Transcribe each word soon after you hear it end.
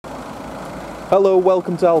Hello,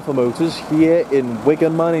 welcome to Alpha Motors here in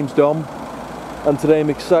Wigan. My name's Dom and today I'm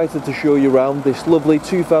excited to show you around this lovely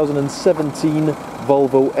 2017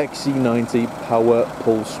 Volvo Xc90 Power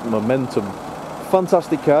Pulse Momentum.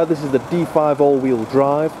 Fantastic car. This is the D5 all-wheel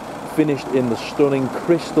drive, finished in the stunning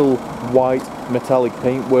crystal white metallic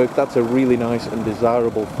paintwork. That's a really nice and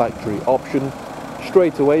desirable factory option.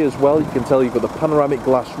 Straight away as well, you can tell you've got the panoramic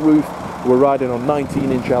glass roof. We're riding on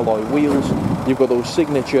 19-inch alloy wheels. You've got those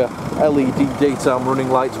signature LED daytime running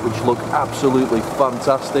lights which look absolutely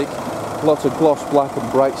fantastic. Lots of gloss black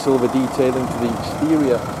and bright silver detailing to the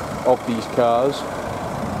exterior of these cars.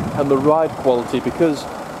 And the ride quality, because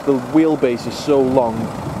the wheelbase is so long,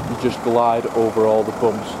 you just glide over all the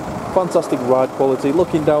bumps. Fantastic ride quality.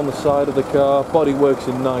 Looking down the side of the car, bodywork's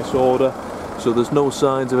in nice order, so there's no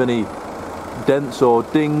signs of any dents or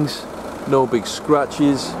dings, no big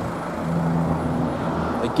scratches.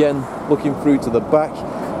 Again, looking through to the back,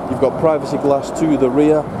 you've got privacy glass to the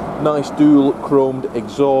rear, nice dual chromed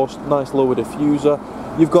exhaust, nice lower diffuser.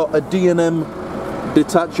 You've got a D&M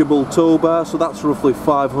detachable tow bar, so that's roughly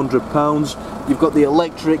 £500. You've got the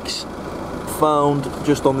electrics found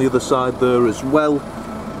just on the other side there as well,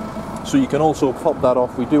 so you can also pop that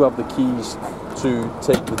off. We do have the keys to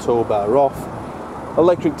take the tow bar off.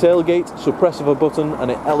 Electric tailgate, so press of a button and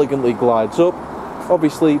it elegantly glides up.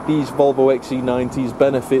 Obviously these Volvo XC90s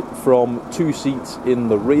benefit from 2 seats in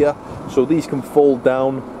the rear, so these can fold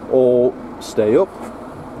down or stay up.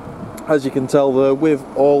 As you can tell there, with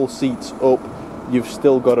all seats up, you've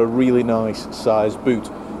still got a really nice size boot.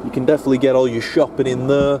 You can definitely get all your shopping in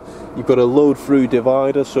there. You've got a load through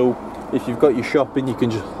divider, so if you've got your shopping you can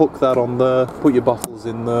just hook that on there, put your bottles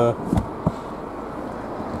in there.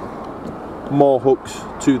 More hooks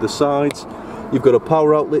to the sides. You've got a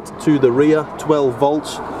power outlet to the rear, 12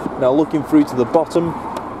 volts. Now looking through to the bottom,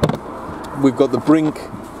 we've got the Brink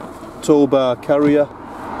tow bar carrier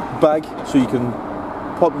bag, so you can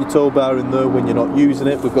pop your tow bar in there when you're not using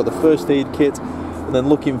it. We've got the first aid kit, and then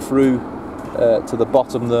looking through to the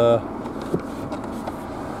bottom there,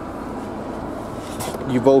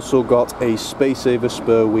 you've also got a space saver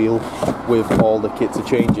spare wheel with all the kit to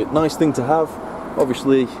change it. Nice thing to have.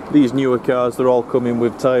 Obviously these newer cars, they're all coming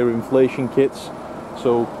with tyre inflation kits,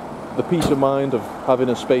 so the peace of mind of having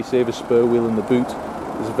a space saver spare wheel in the boot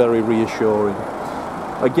is very reassuring.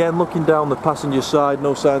 Again, looking down the passenger side,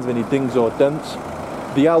 no signs of any dings or dents.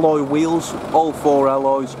 The alloy wheels, all 4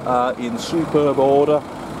 alloys are in superb order.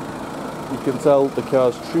 You can tell the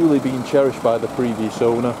car's truly been cherished by the previous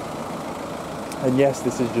owner. And yes,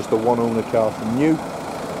 this is just a one owner car from new.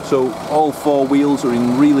 So all 4 wheels are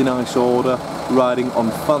in really nice order, riding on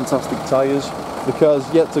fantastic tyres. The car's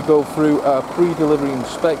yet to go through our pre-delivery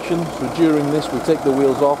inspection, so during this we take the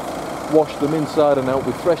wheels off, wash them inside and out,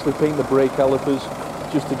 we freshly paint the brake calipers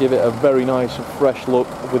just to give it a very nice fresh look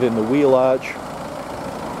within the wheel arch.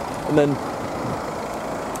 And then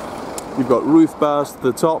you've got roof bars to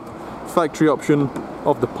the top, factory option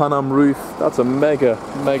of the Pan Am roof. That's a mega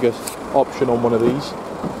option on one of these.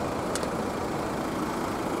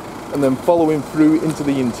 And then following through into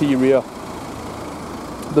the interior,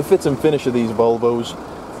 the fit and finish of these Volvos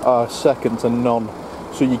are second to none.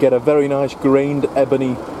 So you get a very nice grained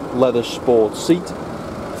ebony leather sport seat,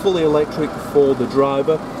 fully electric for the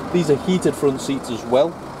driver. These are heated front seats as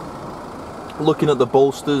well. Looking at the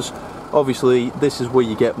bolsters, obviously this is where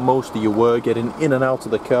you get most of your wear getting in and out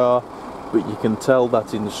of the car, but you can tell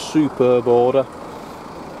that's in superb order.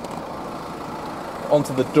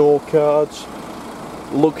 Onto the door cards.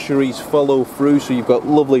 Luxuries follow through, so you've got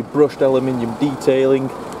lovely brushed aluminium detailing,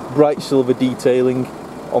 bright silver detailing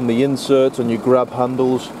on the inserts, on your grab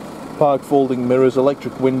handles, park folding mirrors,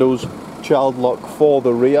 electric windows, child lock for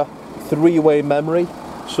the rear, 3-way memory,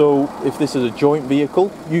 so if this is a joint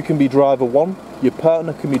vehicle you can be driver 1, your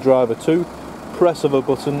partner can be driver 2, press of a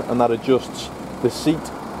button and that adjusts the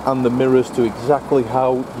seat and the mirrors to exactly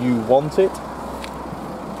how you want it.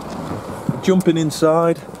 Jumping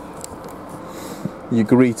inside, you're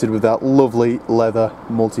greeted with that lovely leather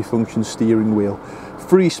multifunction steering wheel.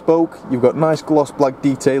 3 spoke, you've got nice gloss black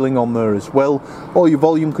detailing on there as well. All your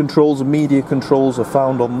volume controls and media controls are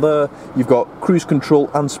found on there. You've got cruise control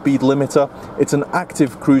and speed limiter. It's an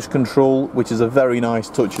active cruise control, which is a very nice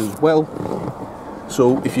touch as well.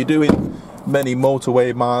 So if you're doing many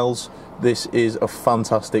motorway miles, this is a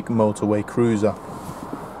fantastic motorway cruiser.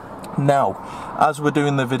 Now, as we're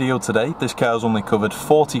doing the video today, this car's only covered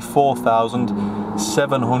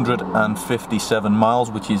 44,757 miles,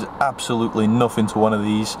 which is absolutely nothing to one of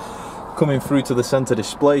these. Coming through to the centre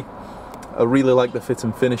display, I really like the fit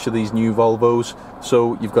and finish of these new Volvos.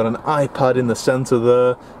 So you've got an iPad in the centre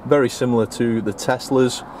there, very similar to the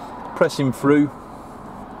Teslas. pressing through,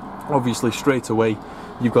 obviously straight away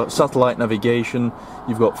you've got satellite navigation,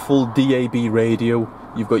 you've got full DAB radio,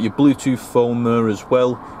 you've got your Bluetooth phone there as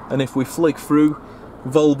well, and if we flick through,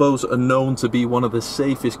 Volvos are known to be one of the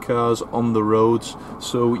safest cars on the roads.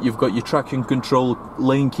 So you've got your traction control,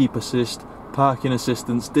 lane keep assist, parking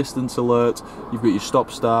assistance, distance alert, you've got your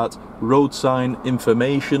stop start, road sign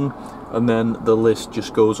information, and then the list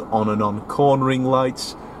just goes on and on. Cornering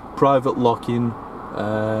lights, private locking,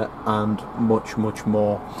 and much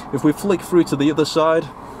more. If we flick through to the other side,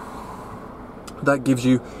 that gives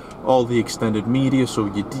you all the extended media, so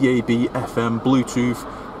your DAB, FM, Bluetooth,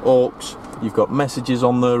 aux, you've got messages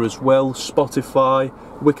on there as well, Spotify,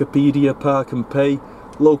 Wikipedia, Park and Pay,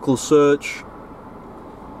 local search,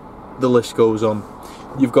 the list goes on.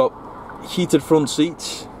 You've got heated front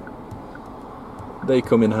seats, they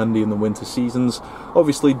come in handy in the winter seasons.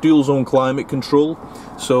 Obviously dual zone climate control,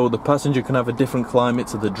 so the passenger can have a different climate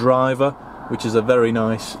to the driver, which is a very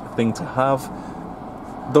nice thing to have.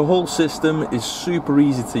 The whole system is super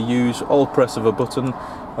easy to use, all press of a button.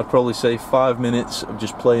 I'd probably say 5 minutes of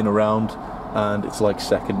just playing around and it's like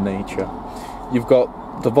second nature. You've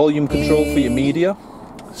got the volume control for your media.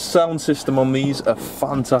 Sound system on these are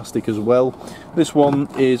fantastic as well. This one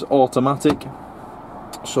is automatic,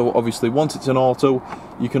 so obviously once it's in auto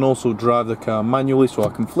you can also drive the car manually, so I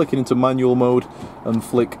can flick it into manual mode and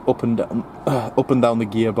flick up and down the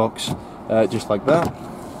gearbox, just like that.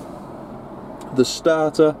 The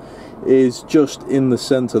starter is just in the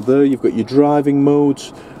center there. You've got your driving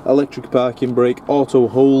modes, electric parking brake, auto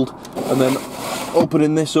hold, and then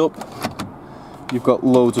opening this up you've got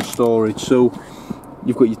loads of storage. So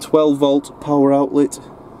you've got your 12 volt power outlet,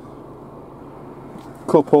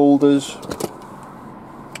 cup holders,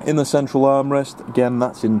 in the central armrest, again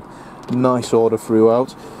that's in nice order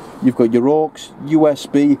throughout. You've got your aux,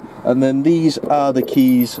 USB, and then these are the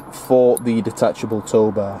keys for the detachable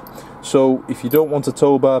tow bar. So if you don't want a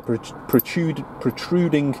tow bar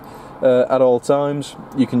protruding at all times,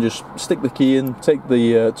 you can just stick the key in, take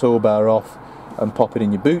the tow bar off and pop it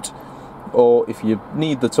in your boot. Or if you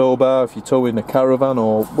need the tow bar, if you're towing a caravan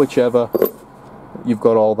or whichever, you've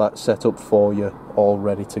got all that set up for you, all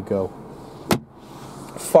ready to go.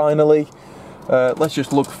 Finally, let's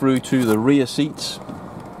just look through to the rear seats.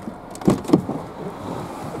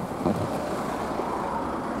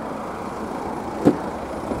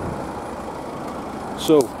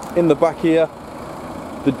 So in the back here,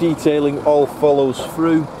 the detailing all follows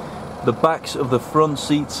through. The backs of the front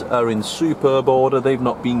seats are in superb order, they've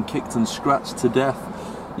not been kicked and scratched to death.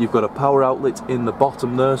 You've got a power outlet in the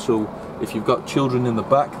bottom there, so if you've got children in the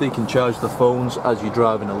back they can charge the phones as you're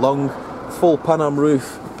driving along. Full Pan-Am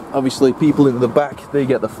roof, obviously people in the back, they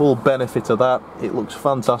get the full benefit of that. It looks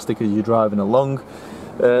fantastic as you're driving along.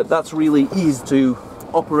 That's really easy to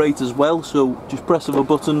operate as well, so just press of a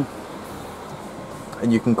button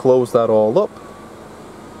and you can close that all up.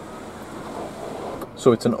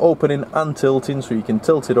 So it's an opening and tilting, so you can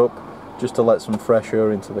tilt it up just to let some fresh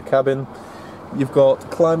air into the cabin. You've got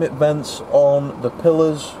climate vents on the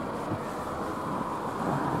pillars,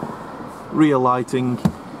 rear lighting,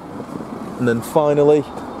 and then finally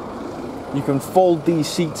you can fold these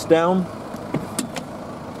seats down.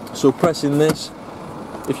 So pressing this,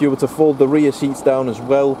 if you were to fold the rear seats down as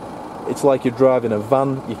well, it's like you're driving a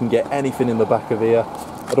van. You can get anything in the back of here.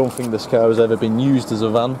 I don't think this car has ever been used as a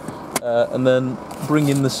van. And then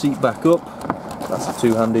bringing the seat back up, that's a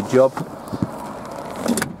two-handed job.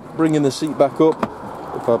 Bringing the seat back up,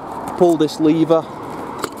 if I pull this lever,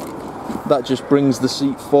 that just brings the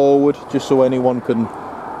seat forward, just so anyone can,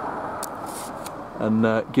 and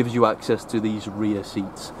gives you access to these rear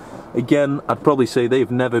seats. Again, I'd probably say they've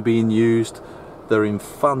never been used. They're in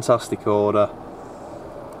fantastic order.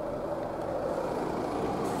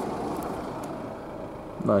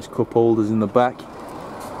 Nice cup holders in the back.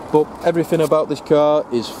 But everything about this car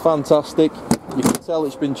is fantastic. You can tell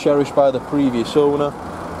it's been cherished by the previous owner.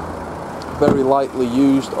 Very lightly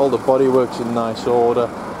used, all the bodywork's in nice order.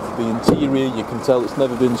 The interior, you can tell it's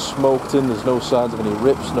never been smoked in, there's no signs of any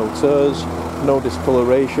rips, no tears, no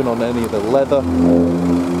discoloration on any of the leather.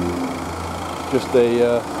 Just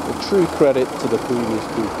a true credit to the previous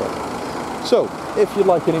keeper. So, if you'd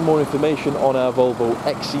like any more information on our Volvo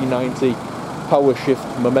XC90 Power Shift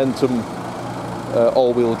Momentum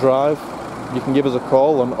all-wheel drive, you can give us a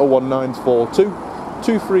call on 01942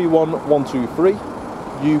 231 123.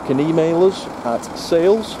 You can email us at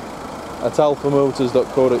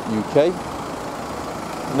sales@alphamotors.co.uk.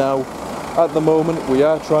 Now, at the moment we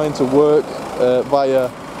are trying to work via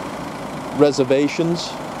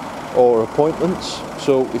reservations or appointments,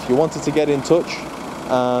 so if you wanted to get in touch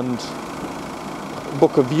and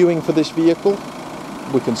book a viewing for this vehicle,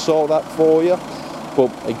 we can sort that for you.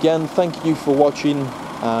 But again, thank you for watching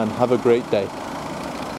and have a great day.